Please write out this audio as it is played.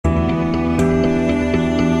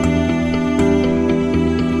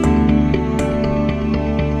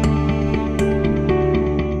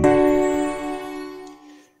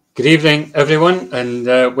Good evening, everyone, and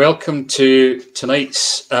welcome to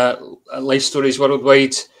tonight's Life Stories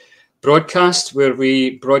Worldwide broadcast, where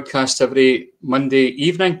we broadcast every Monday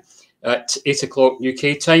evening at 8 o'clock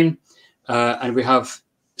UK time. And we have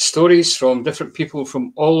stories from different people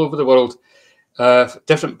from all over the world,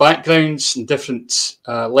 different backgrounds and different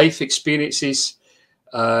life experiences,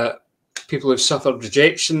 people who've suffered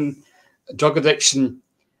rejection, drug addiction,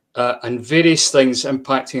 and various things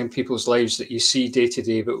impacting in people's lives that you see day to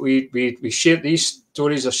day. But we share these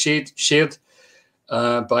stories are shared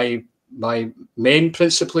by men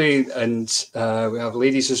principally, and we have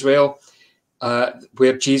ladies as well,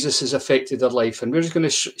 where Jesus has affected their life. And we're just going to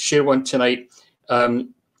share one tonight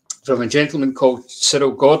from a gentleman called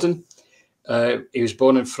Cyril Gordon. He was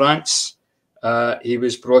born in France. He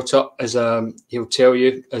was brought up as he'll tell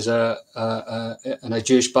you, as in a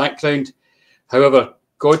Jewish background. However,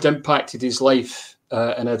 God impacted his life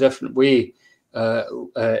in a different way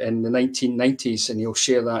in the 1990s, and he'll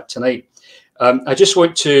share that tonight. I just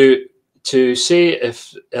want to say,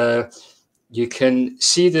 if you can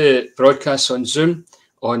see the broadcasts on Zoom,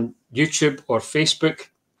 on YouTube or Facebook,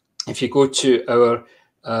 if you go to our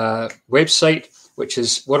website, which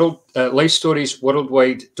is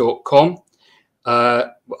lifestoriesworldwide.com,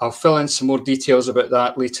 I'll fill in some more details about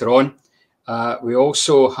that later on. We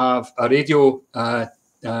also have a radio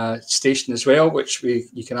station as well, which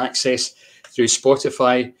you can access through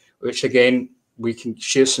Spotify, which again we can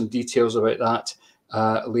share some details about that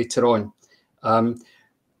later on.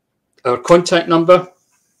 Our contact number,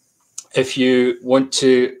 if you want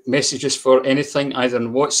to message us for anything, either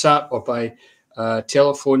on WhatsApp or by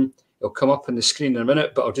telephone, it'll come up on the screen in a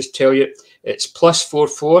minute, but I'll just tell you it's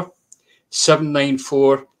 +44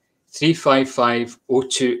 794 355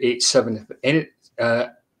 0287.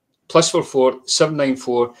 +44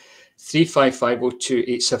 794 355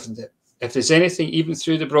 0287. If there's anything, even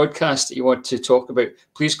through the broadcast, that you want to talk about,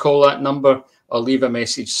 please call that number or leave a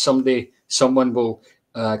message. Someone will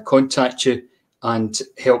contact you and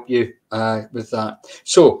help you with that.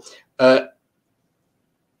 So,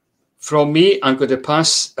 from me, I'm going to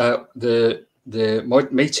pass the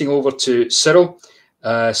meeting over to Cyril.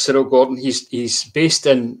 Cyril Gordon. He's based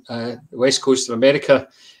in the West Coast of America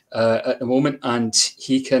at the moment, and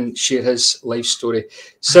he can share his life story.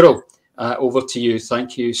 Cyril, over to you.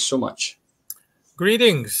 Thank you so much.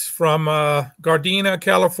 Greetings from Gardena,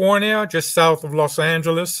 California, just south of Los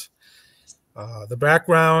Angeles. The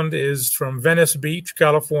background is from Venice Beach,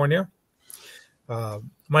 California.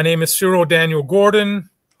 My name is Cyril Daniel Gordon.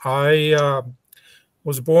 I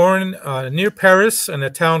was born near Paris in a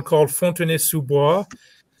town called Fontenay-sous-Bois.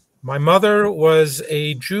 My mother was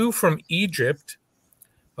a Jew from Egypt.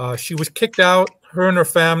 She was kicked out, her and her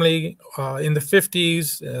family, in the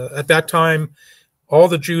 50s. At that time, all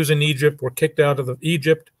the Jews in Egypt were kicked out of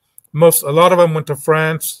Egypt. A lot of them went to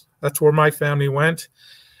France. That's where my family went.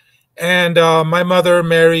 And my mother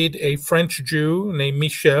married a French Jew named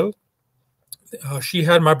Michel. She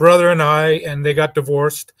had my brother and I, and they got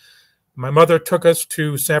divorced. My mother took us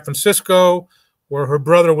to San Francisco, where her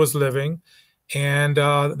brother was living. And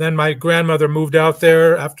then my grandmother moved out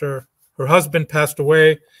there after her husband passed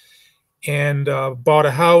away, and bought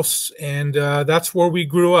a house. And that's where we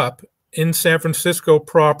grew up, in San Francisco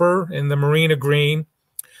proper, in the Marina Green.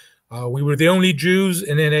 We were the only Jews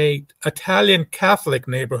in an Italian Catholic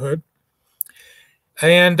neighborhood.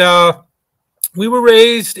 And we were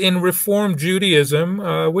raised in Reform Judaism,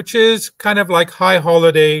 which is kind of like high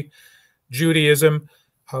holiday Judaism.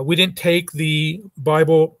 We didn't take the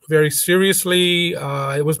Bible very seriously.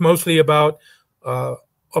 It was mostly about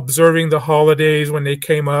observing the holidays when they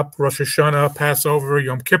came up: Rosh Hashanah, Passover,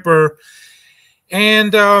 Yom Kippur.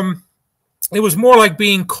 And it was more like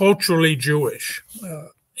being culturally Jewish.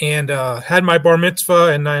 And had my bar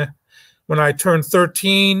mitzvah, and when I turned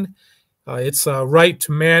 13, it's a right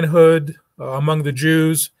to manhood among the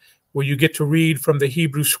Jews, where you get to read from the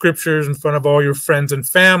Hebrew scriptures in front of all your friends and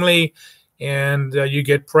family, and you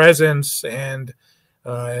get presents, and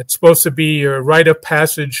it's supposed to be a rite of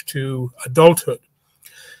passage to adulthood.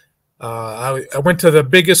 I went to the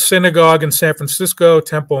biggest synagogue in San Francisco,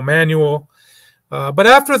 Temple Emmanuel. But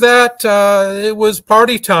after that, it was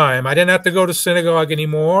party time. I didn't have to go to synagogue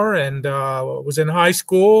anymore, and was in high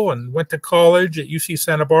school and went to college at UC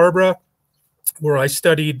Santa Barbara, where I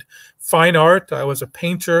studied fine art. I was a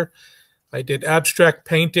painter. I did abstract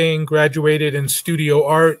painting, graduated in studio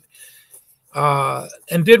art,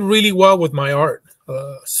 and did really well with my art.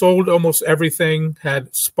 Sold almost everything,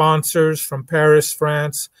 had sponsors from Paris,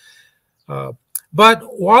 France. But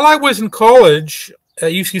while I was in college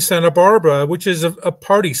at UC Santa Barbara, which is a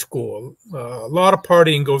party school, a lot of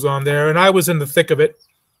partying goes on there, and I was in the thick of it.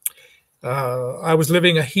 I was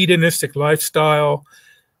living a hedonistic lifestyle,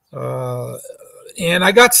 and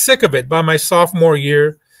I got sick of it by my sophomore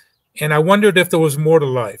year, and I wondered if there was more to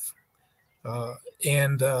life,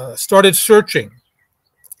 and started searching.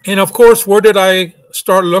 And of course, where did I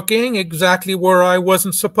start looking? Exactly where I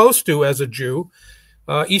wasn't supposed to as a Jew,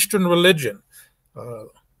 Eastern religion.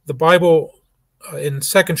 The Bible, in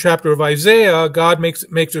second chapter of Isaiah, God makes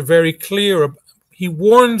it very clear. He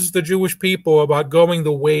warns the Jewish people about going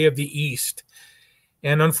the way of the East.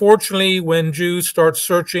 And unfortunately, when Jews start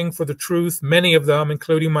searching for the truth, many of them,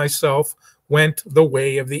 including myself, went the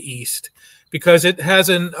way of the East, because it has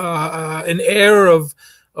an air of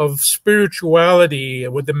spirituality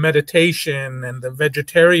with the meditation and the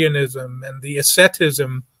vegetarianism and the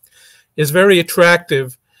asceticism is very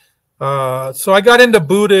attractive. So I got into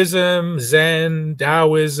Buddhism, Zen,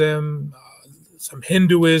 Taoism, some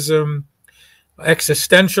Hinduism,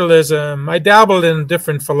 existentialism. I dabbled in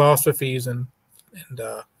different philosophies and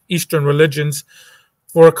Eastern religions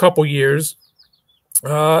for a couple years,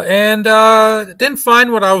 and didn't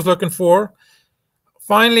find what I was looking for.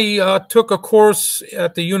 Finally took a course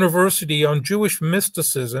at the university on Jewish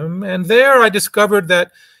mysticism, and there I discovered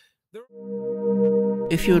that...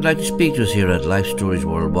 If you would like to speak to us here at Life Stories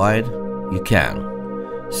Worldwide, you can,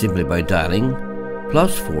 simply by dialing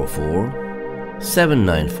 +44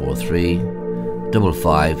 7943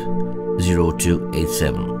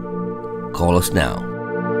 550287. Call us now.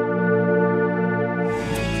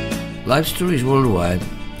 Life Stories Worldwide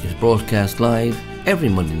is broadcast live every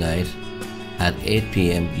Monday night at 8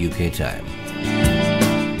 p.m. UK time.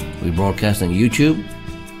 We broadcast on YouTube,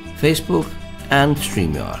 Facebook, and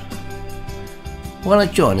StreamYard. Why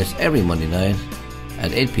not join us every Monday night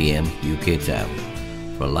at 8 p.m. UK time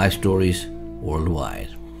for Life Stories Worldwide.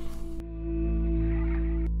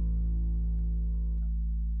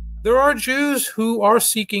 There are Jews who are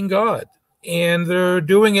seeking God, and they're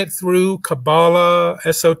doing it through Kabbalah,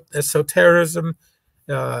 esotericism,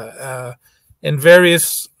 and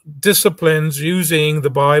various disciplines using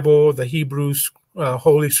the Bible, the Hebrew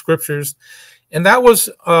Holy Scriptures, and that was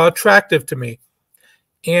attractive to me.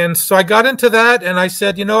 And so I got into that, and I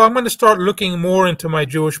said, I'm going to start looking more into my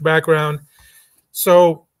Jewish background.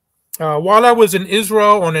 So while I was in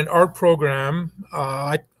Israel on an art program,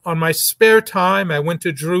 on my spare time, I went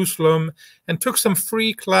to Jerusalem and took some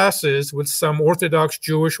free classes with some Orthodox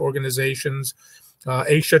Jewish organizations,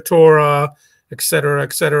 Aish Torah, etc.,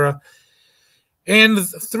 etc. And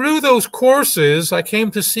through those courses, I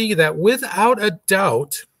came to see that without a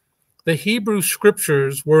doubt, the Hebrew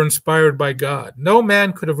Scriptures were inspired by God. No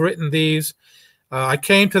man could have written these. I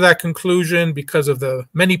came to that conclusion because of the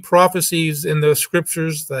many prophecies in the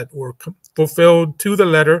Scriptures that were fulfilled to the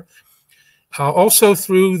letter. Also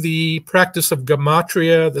through the practice of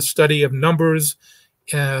gematria, the study of numbers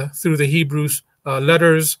through the Hebrew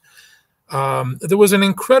letters. There was an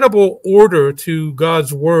incredible order to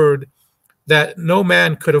God's word that no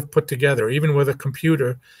man could have put together, even with a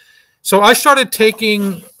computer. So I started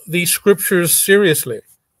taking these scriptures seriously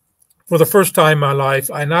for the first time in my life,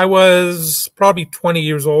 and I was probably 20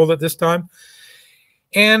 years old at this time.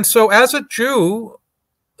 And so as a Jew,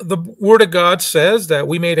 the Word of God says that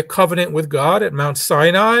we made a covenant with God at Mount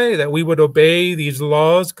Sinai, that we would obey these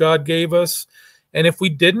laws God gave us, and if we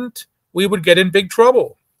didn't, we would get in big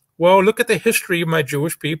trouble. Well, look at the history of my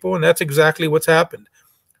Jewish people, and that's exactly what's happened.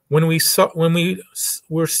 When we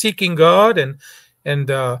were seeking God and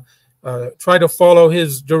try to follow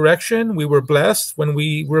His direction, we were blessed. When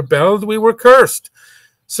we rebelled, we were cursed.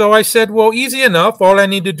 So I said, well, easy enough. All I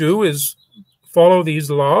need to do is follow these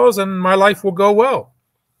laws, and my life will go well.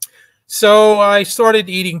 So I started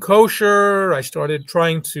eating kosher. I started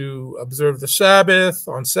trying to observe the Sabbath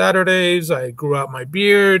on Saturdays. I grew out my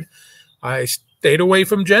beard. I stayed away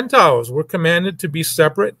from Gentiles. We're commanded to be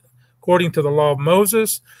separate according to the law of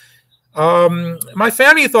Moses. My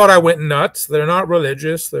family thought I went nuts. They're not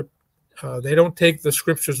religious. They don't take the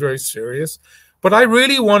scriptures very serious. But I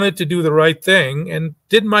really wanted to do the right thing and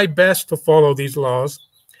did my best to follow these laws.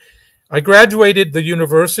 I graduated the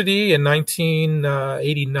university in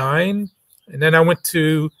 1989, and then I went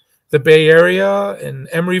to the Bay Area in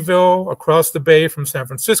Emeryville, across the bay from San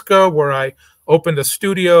Francisco, where I opened a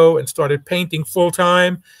studio and started painting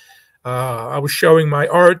full-time. I was showing my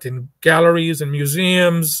art in galleries and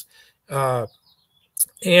museums, and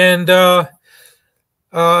at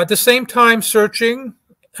the same time searching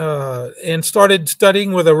and started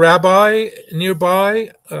studying with a rabbi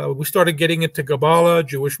nearby. We started getting into Kabbalah,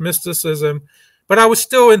 Jewish mysticism, but I was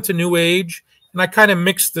still into New Age, and I kind of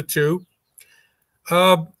mixed the two.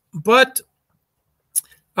 But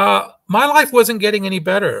my life wasn't getting any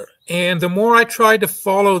better. And the more I tried to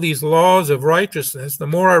follow these laws of righteousness, the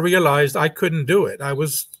more I realized I couldn't do it. I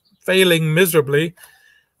was failing miserably,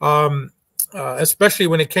 especially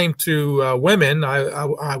when it came to women.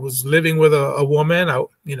 I was living with a woman.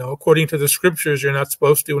 According to the scriptures, you're not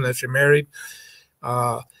supposed to unless you're married.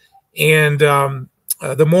 The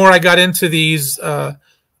more I got into these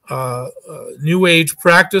New Age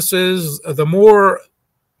practices, the more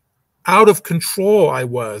out of control I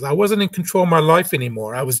was. I wasn't in control of my life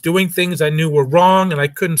anymore. I was doing things I knew were wrong, and I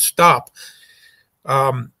couldn't stop.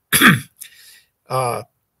 I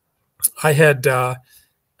had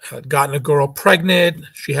gotten a girl pregnant.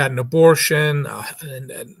 She had an abortion,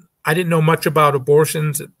 and I didn't know much about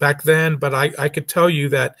abortions back then, but I could tell you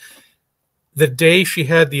that the day she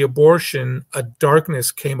had the abortion, a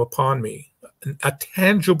darkness came upon me, a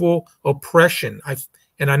tangible oppression.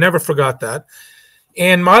 And I never forgot that.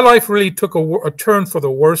 And my life really took a turn for the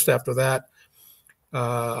worst after that.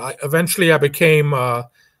 Eventually, I became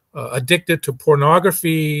addicted to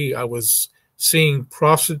pornography. I was seeing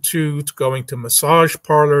prostitutes, going to massage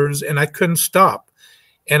parlors, and I couldn't stop.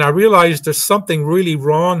 And I realized there's something really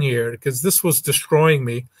wrong here because this was destroying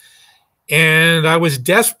me. And I was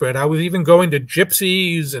desperate. I was even going to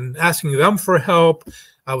gypsies and asking them for help.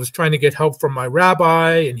 I was trying to get help from my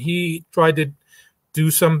rabbi, and he tried to do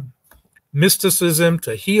some mysticism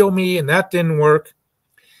to heal me, and that didn't work.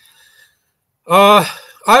 I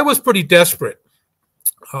was pretty desperate.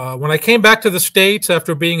 When I came back to the States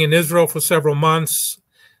after being in Israel for several months,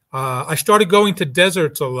 I started going to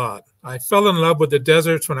deserts a lot. I fell in love with the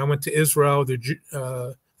deserts when I went to Israel,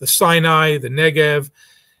 the Sinai, the Negev.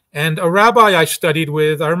 And a rabbi I studied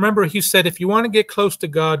with, I remember he said, if you want to get close to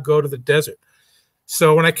God, go to the desert.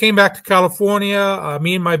 So when I came back to California,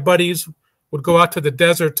 me and my buddies would go out to the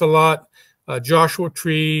deserts a lot. Joshua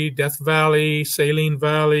Tree, Death Valley, Saline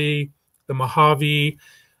Valley, the Mojave.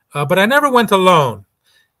 But I never went alone.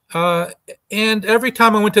 And every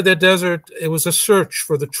time I went to the desert, it was a search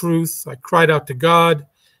for the truth. I cried out to God,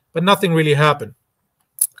 but nothing really happened.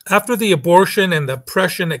 After the abortion and the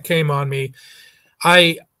oppression that came on me,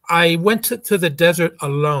 I went to the desert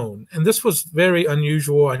alone. And this was very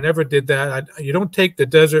unusual. I never did that. You don't take the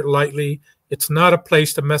desert lightly. It's not a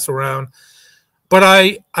place to mess around. But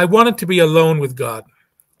I wanted to be alone with God.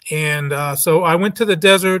 And so I went to the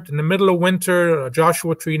desert in the middle of winter,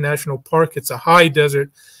 Joshua Tree National Park. It's a high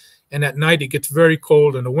desert. And at night, it gets very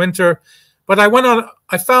cold in the winter. But I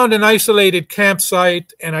found an isolated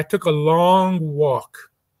campsite, and I took a long walk.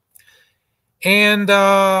 And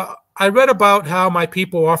I read about how my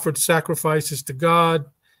people offered sacrifices to God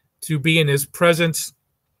to be in his presence.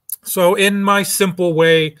 So in my simple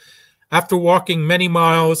way, after walking many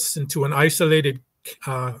miles into an isolated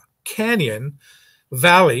canyon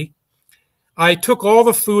valley, I took all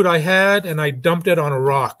the food I had and I dumped it on a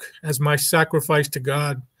rock as my sacrifice to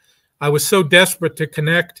God. I was so desperate to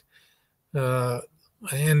connect. To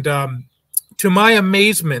my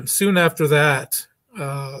amazement, soon after that,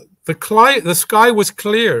 the sky was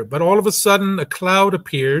clear, but all of a sudden a cloud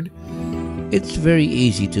appeared. It's very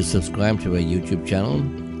easy to subscribe to our YouTube channel,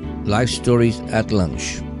 Life Stories at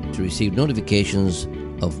Lunch, to receive notifications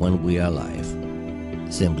of when we are live.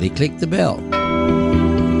 Simply click the bell.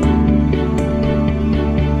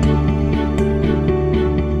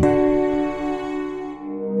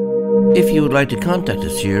 If you would like to contact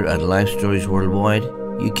us here at Life Stories Worldwide,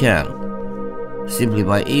 you can. Simply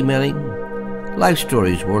by emailing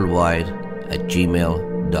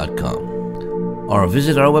lifestoriesworldwide@gmail.com or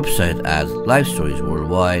visit our website at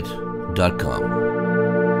lifestoriesworldwide.com.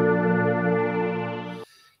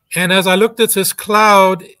 And as I looked at this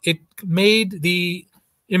cloud, it made the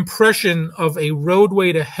impression of a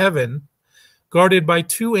roadway to heaven guarded by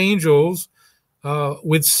two angels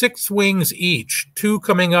with 6 wings each, 2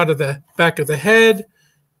 coming out of the back of the head,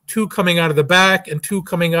 2 coming out of the back, and 2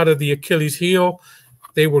 coming out of the Achilles heel.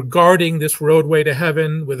 They were guarding this roadway to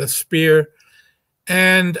heaven with a spear.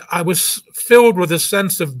 And I was filled with a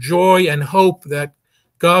sense of joy and hope that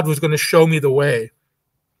God was going to show me the way.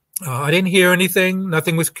 I didn't hear anything.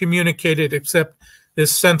 Nothing was communicated except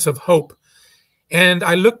this sense of hope. And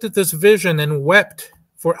I looked at this vision and wept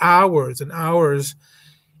for hours and hours.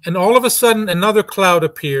 And all of a sudden, another cloud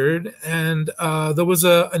appeared. And there was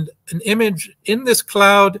an image in this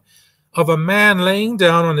cloud of a man laying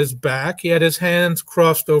down on his back. He had his hands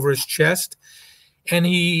crossed over his chest. And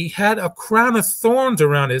he had a crown of thorns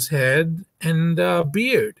around his head and a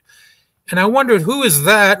beard. And I wondered, who is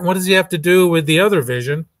that? What does he have to do with the other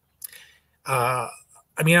vision?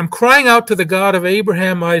 I'm crying out to the God of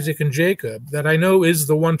Abraham, Isaac, and Jacob that I know is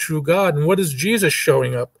the one true God. And what is Jesus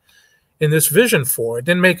showing up in this vision for. It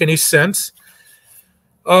didn't make any sense.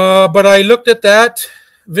 But I looked at that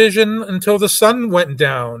vision until the sun went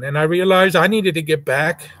down, and I realized I needed to get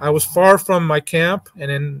back. I was far from my camp,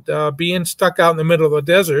 and in being stuck out in the middle of the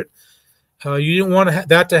desert, you didn't want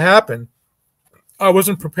that to happen. I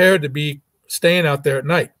wasn't prepared to be staying out there at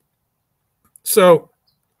night. So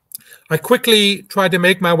I quickly tried to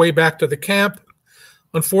make my way back to the camp.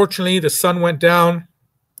 Unfortunately, the sun went down,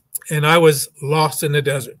 and I was lost in the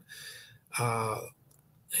desert.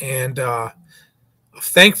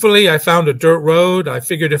 Thankfully, I found a dirt road. I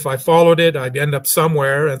figured if I followed it, I'd end up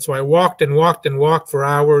somewhere. And so I walked and walked and walked for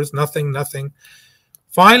hours, nothing.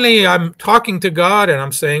 Finally, I'm talking to God, and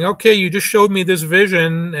I'm saying, okay, you just showed me this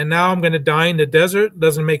vision, and now I'm going to die in the desert.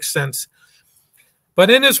 Doesn't make sense. But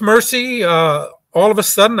in his mercy, all of a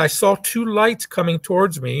sudden, I saw two lights coming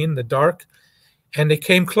towards me in the dark, and they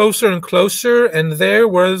came closer and closer, and there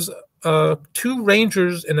was two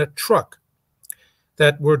rangers in a truck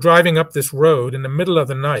that were driving up this road in the middle of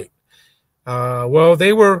the night. Well,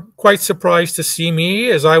 they were quite surprised to see me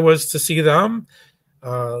as I was to see them.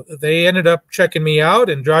 They ended up checking me out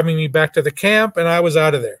and driving me back to the camp, and I was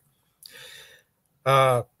out of there.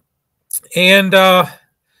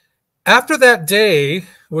 After that day,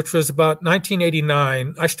 which was about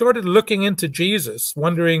 1989, I started looking into Jesus,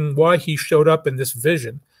 wondering why he showed up in this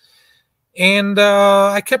vision. And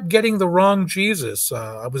I kept getting the wrong Jesus.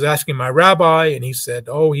 I was asking my rabbi, and he said,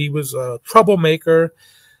 oh, he was a troublemaker.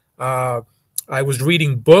 I was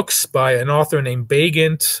reading books by an author named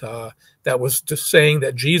Bagant that was just saying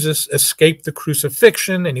that Jesus escaped the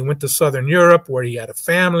crucifixion, and he went to Southern Europe where he had a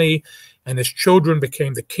family, and his children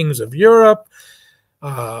became the kings of Europe.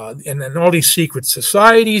 And then all these secret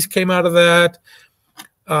societies came out of that.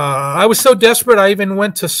 I was so desperate, I even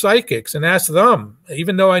went to psychics and asked them,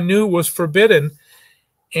 even though I knew it was forbidden.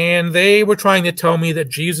 And they were trying to tell me that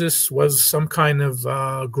Jesus was some kind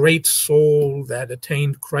of great soul that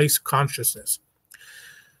attained Christ consciousness.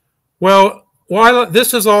 Well, while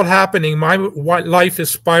this is all happening, my life is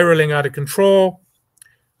spiraling out of control.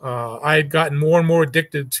 I had gotten more and more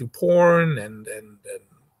addicted to porn and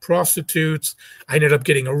prostitutes. I ended up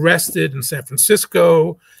getting arrested in San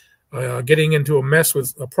Francisco. Getting into a mess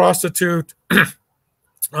with a prostitute.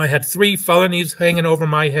 I had 3 felonies hanging over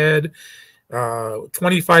my head,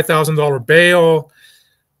 $25,000 bail,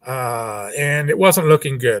 and it wasn't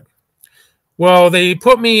looking good. Well, they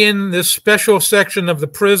put me in this special section of the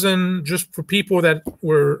prison just for people that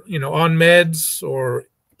were, on meds or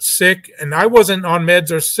sick, and I wasn't on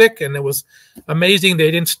meds or sick, and it was amazing they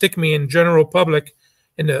didn't stick me in general public,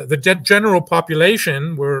 in the general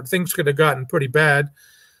population where things could have gotten pretty bad.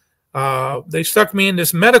 They stuck me in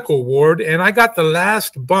this medical ward, and I got the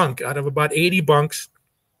last bunk out of about 80 bunks.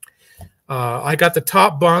 I got the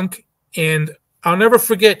top bunk, and I'll never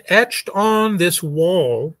forget, etched on this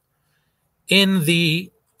wall in the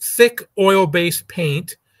thick oil-based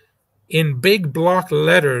paint in big block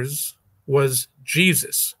letters was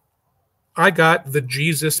Jesus. I got the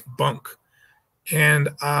Jesus bunk. And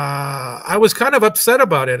I was kind of upset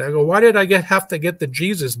about it. I go, why did I have to get the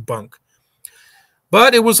Jesus bunk?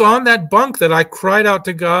 But it was on that bunk that I cried out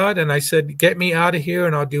to God, and I said, get me out of here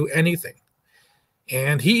and I'll do anything.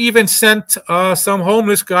 And he even sent some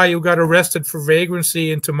homeless guy who got arrested for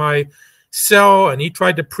vagrancy into my cell, and he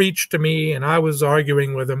tried to preach to me, and I was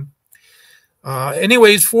arguing with him.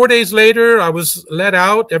 Anyways, 4 days later, I was let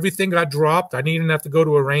out. Everything got dropped. I didn't have to go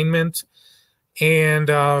to arraignment. And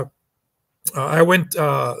I went,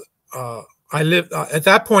 I lived, at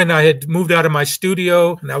that point, I had moved out of my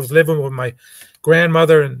studio, and I was living with my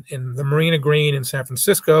grandmother in the Marina Green in San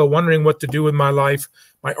Francisco, wondering what to do with my life.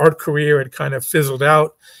 My art career had kind of fizzled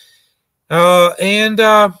out.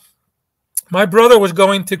 My brother was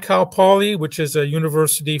going to Cal Poly, which is a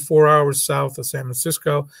university 4 hours south of San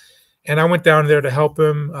Francisco. And I went down there to help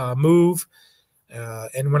him move.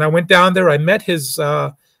 And when I went down there, I met his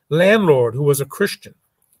landlord, who was a Christian.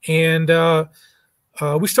 And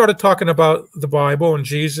we started talking about the Bible and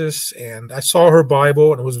Jesus, and I saw her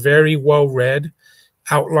Bible, and it was very well read,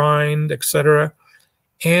 outlined, etc.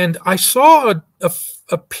 And I saw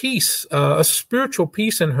a piece, a spiritual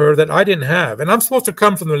piece in her that I didn't have. And I'm supposed to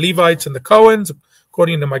come from the Levites and the Cohens,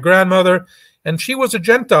 according to my grandmother, and she was a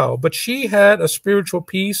Gentile, but she had a spiritual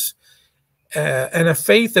piece and a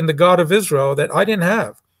faith in the God of Israel that I didn't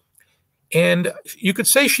have. And you could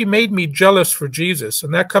say she made me jealous for Jesus,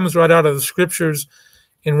 and that comes right out of the scriptures.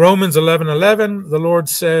 In Romans 11:11, the Lord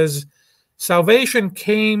says, salvation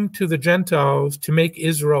came to the Gentiles to make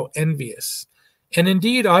Israel envious. And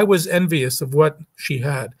indeed, I was envious of what she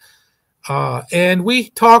had. And we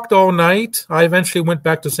talked all night. I eventually went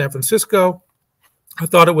back to San Francisco. I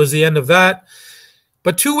thought it was the end of that.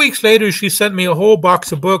 But 2 weeks later, she sent me a whole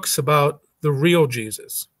box of books about the real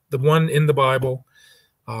Jesus, the one in the Bible,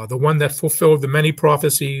 the one that fulfilled the many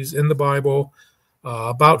prophecies in the Bible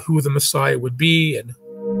about who the Messiah would be. And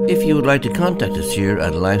if you would like to contact us here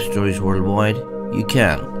at Life Stories Worldwide, you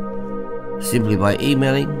can, simply by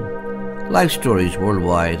emailing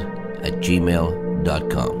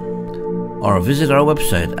lifestoriesworldwide@gmail.com or visit our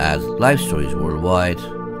website at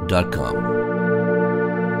lifestoriesworldwide.com.